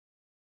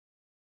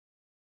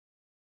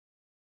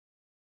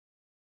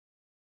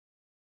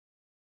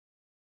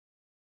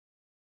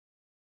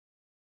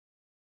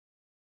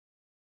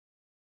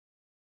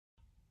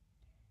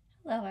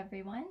Hello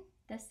everyone.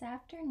 This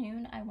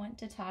afternoon I want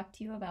to talk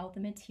to you about the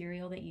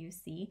material that you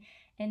see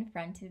in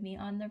front of me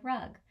on the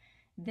rug.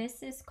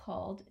 This is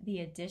called the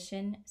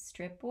addition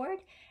strip board,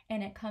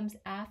 and it comes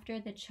after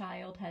the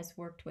child has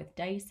worked with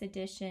dice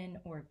addition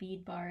or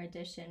bead bar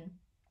addition.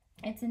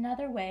 It's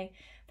another way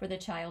for the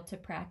child to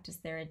practice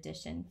their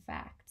addition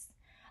facts.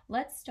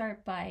 Let's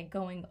start by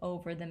going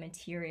over the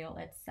material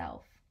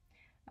itself.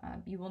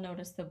 You will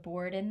notice the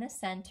board in the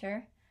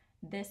center.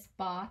 This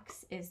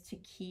box is to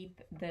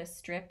keep the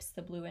strips,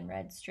 the blue and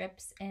red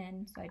strips,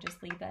 in, so I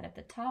just leave that at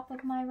the top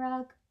of my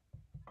rug.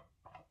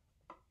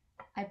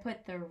 I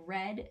put the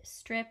red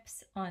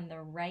strips on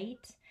the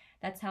right.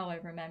 That's how I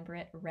remember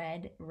it,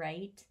 red,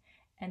 right.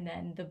 And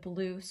then the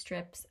blue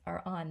strips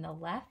are on the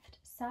left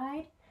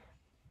side.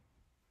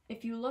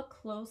 If you look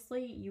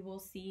closely, you will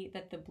see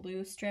that the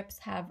blue strips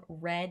have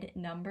red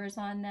numbers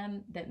on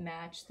them that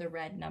match the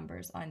red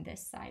numbers on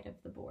this side of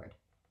the board.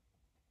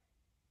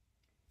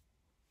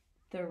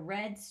 The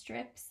red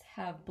strips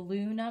have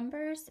blue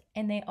numbers,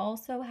 and they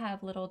also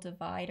have little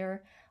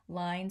divider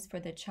lines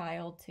for the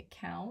child to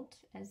count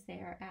as they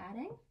are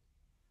adding.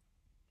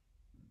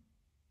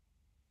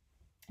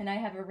 And I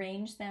have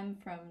arranged them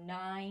from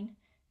 9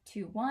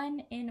 to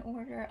 1 in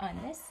order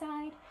on this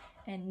side,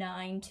 and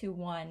 9 to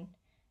 1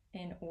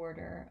 in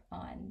order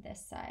on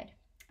this side.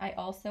 I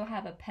also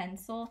have a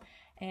pencil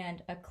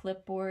and a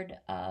clipboard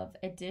of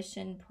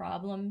addition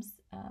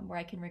problems where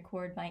I can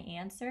record my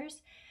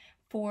answers.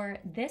 For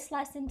this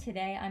lesson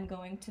today, I'm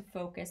going to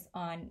focus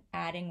on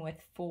adding with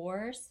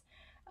fours.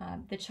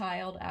 The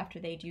child, after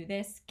they do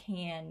this,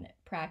 can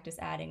practice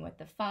adding with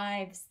the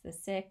 5s, the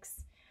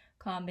 6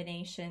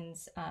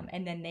 combinations,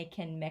 and then they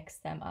can mix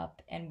them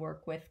up and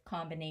work with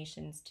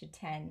combinations to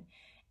 10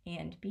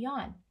 and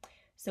beyond.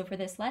 So for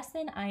this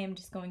lesson, I am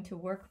just going to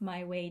work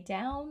my way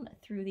down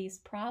through these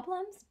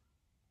problems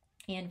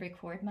and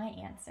record my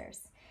answers.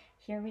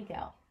 Here we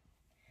go.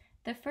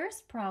 The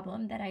first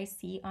problem that I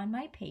see on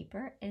my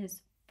paper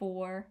is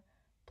 4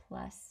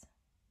 plus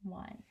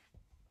 1.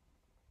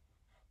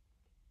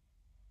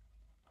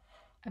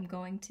 I'm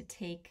going to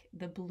take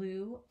the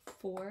blue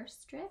 4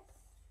 strip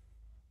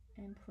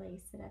and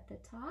place it at the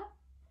top.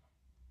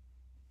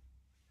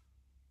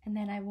 And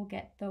then I will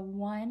get the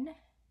 1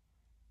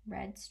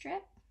 red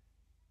strip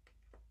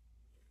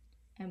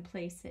and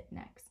place it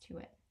next to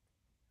it.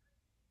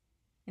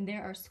 And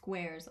there are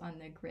squares on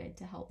the grid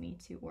to help me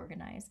to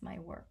organize my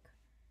work.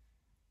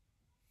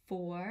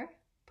 4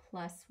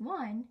 plus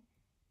 1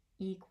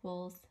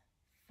 equals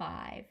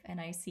 5, and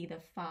I see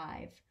the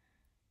 5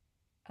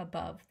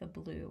 above the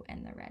blue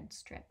and the red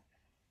strip.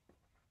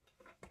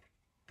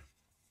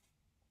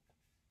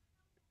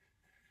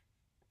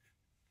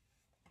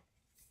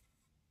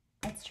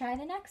 Let's try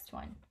the next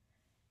one.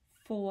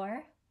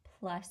 4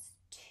 plus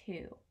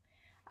 2.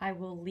 I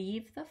will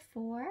leave the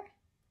 4,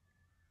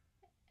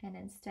 and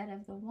instead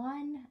of the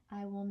 1,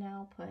 I will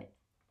now put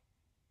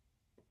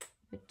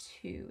the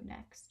 2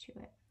 next to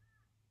it.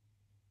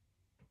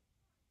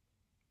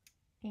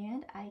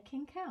 And I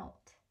can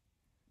count.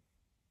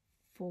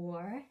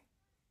 4,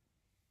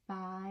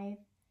 5,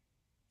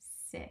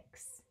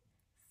 6.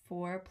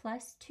 4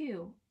 plus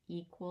 2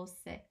 equals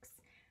 6.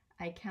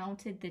 I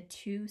counted the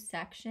 2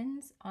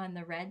 sections on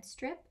the red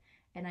strip,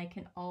 and I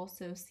can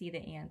also see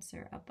the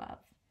answer above.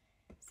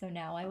 So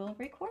now I will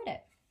record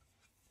it.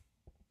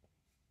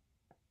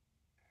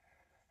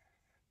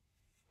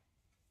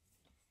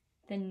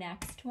 The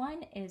next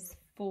one is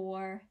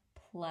 4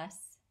 plus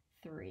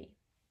 3.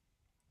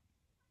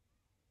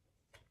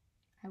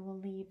 I will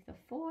leave the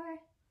 4,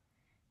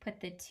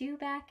 put the 2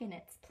 back in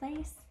its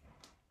place,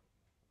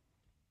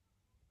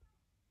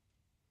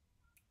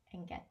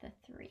 and get the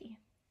 3.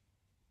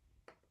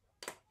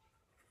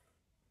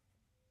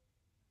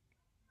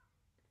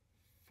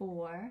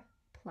 4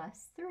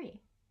 plus 3.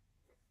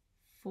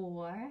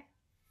 4,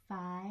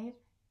 5,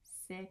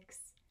 6,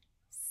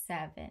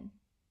 7.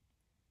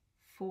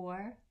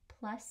 4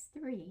 plus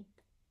 3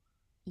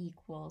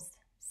 equals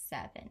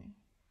 7.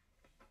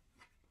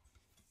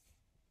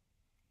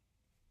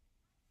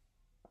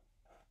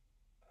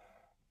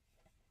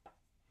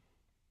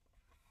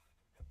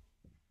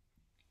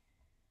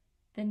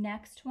 The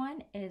next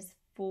one is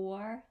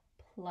 4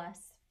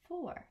 plus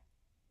 4.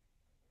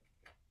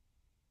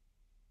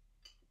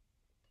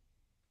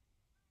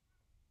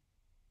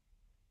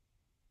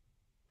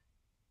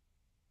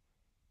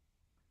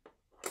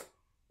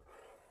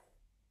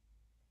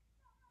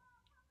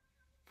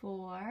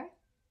 Four,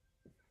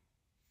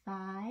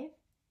 5,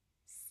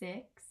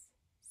 6,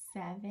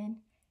 7,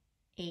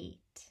 8.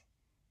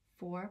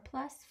 4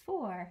 plus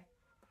 4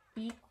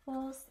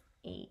 equals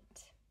 8.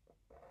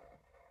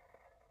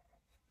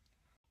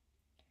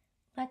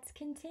 Let's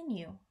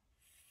continue.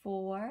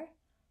 4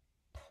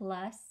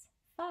 plus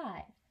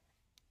 5.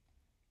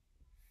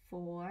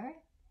 4,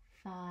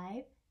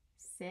 5,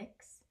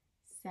 6,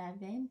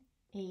 7,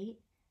 8,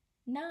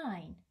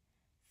 9.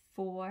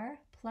 4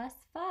 plus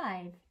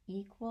 5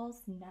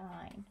 equals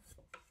 9.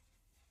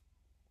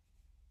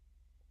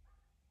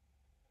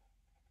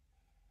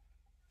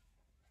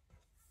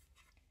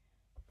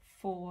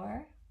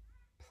 4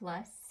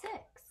 plus 6.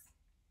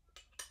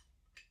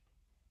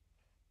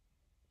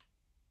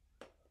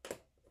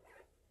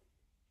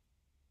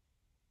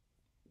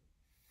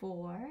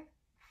 4,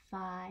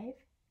 5,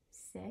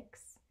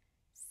 6,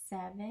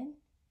 7,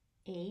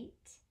 8,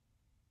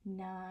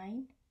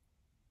 9,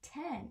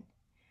 10.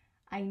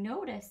 I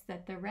notice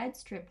that the red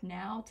strip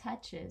now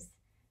touches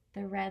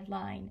the red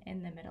line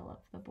in the middle of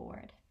the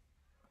board.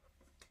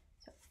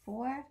 So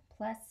 4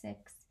 plus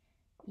 6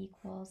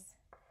 equals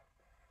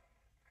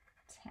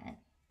 10.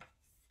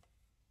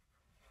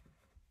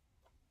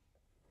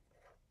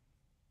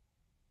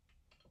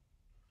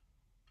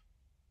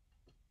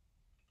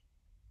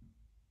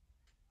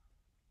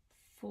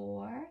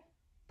 Four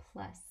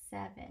plus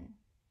 7.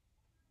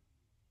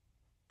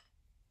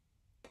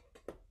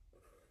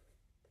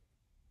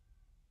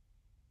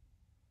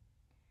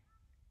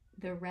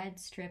 The red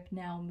strip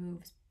now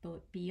moves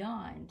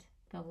beyond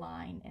the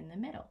line in the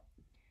middle.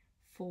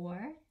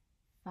 4,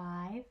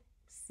 5,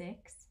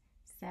 6,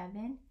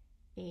 7,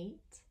 8,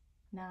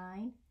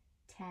 9,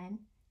 10,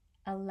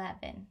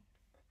 11.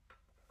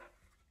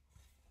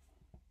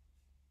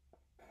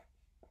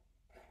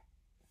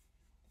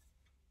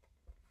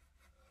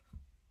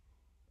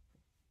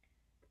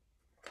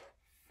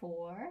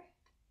 Four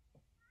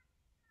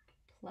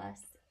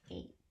plus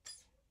 8.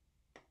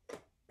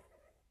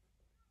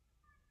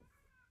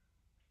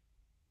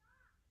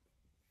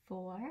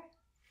 4,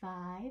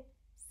 5,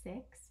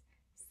 6,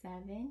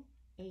 7,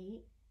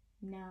 8,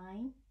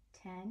 9,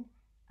 10,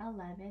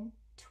 11,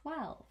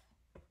 12.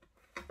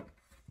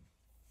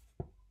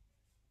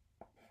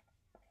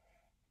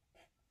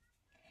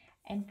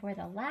 And for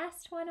the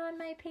last one on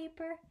my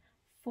paper,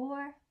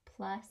 4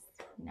 plus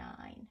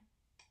 9.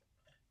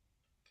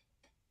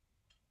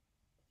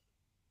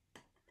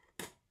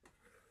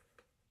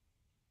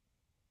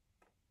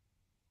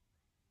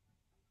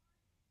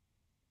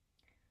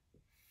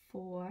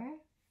 4,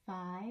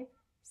 5,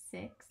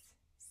 6,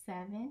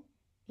 7,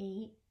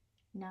 8,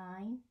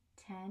 9,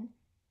 10,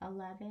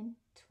 11,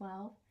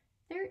 12,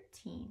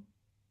 13.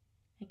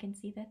 I can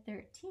see the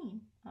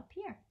 13 up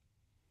here.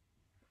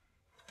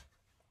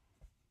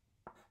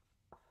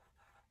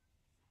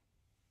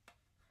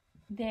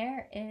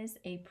 There is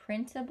a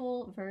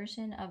printable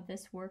version of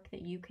this work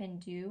that you can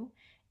do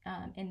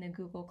in the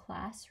Google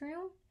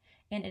Classroom.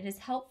 And it is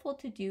helpful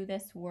to do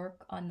this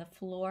work on the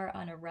floor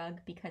on a rug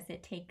because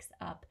it takes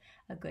up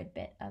a good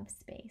bit of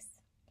space.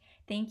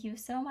 Thank you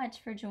so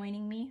much for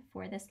joining me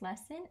for this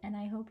lesson, and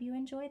I hope you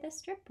enjoy the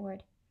strip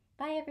board.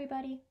 Bye,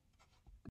 everybody.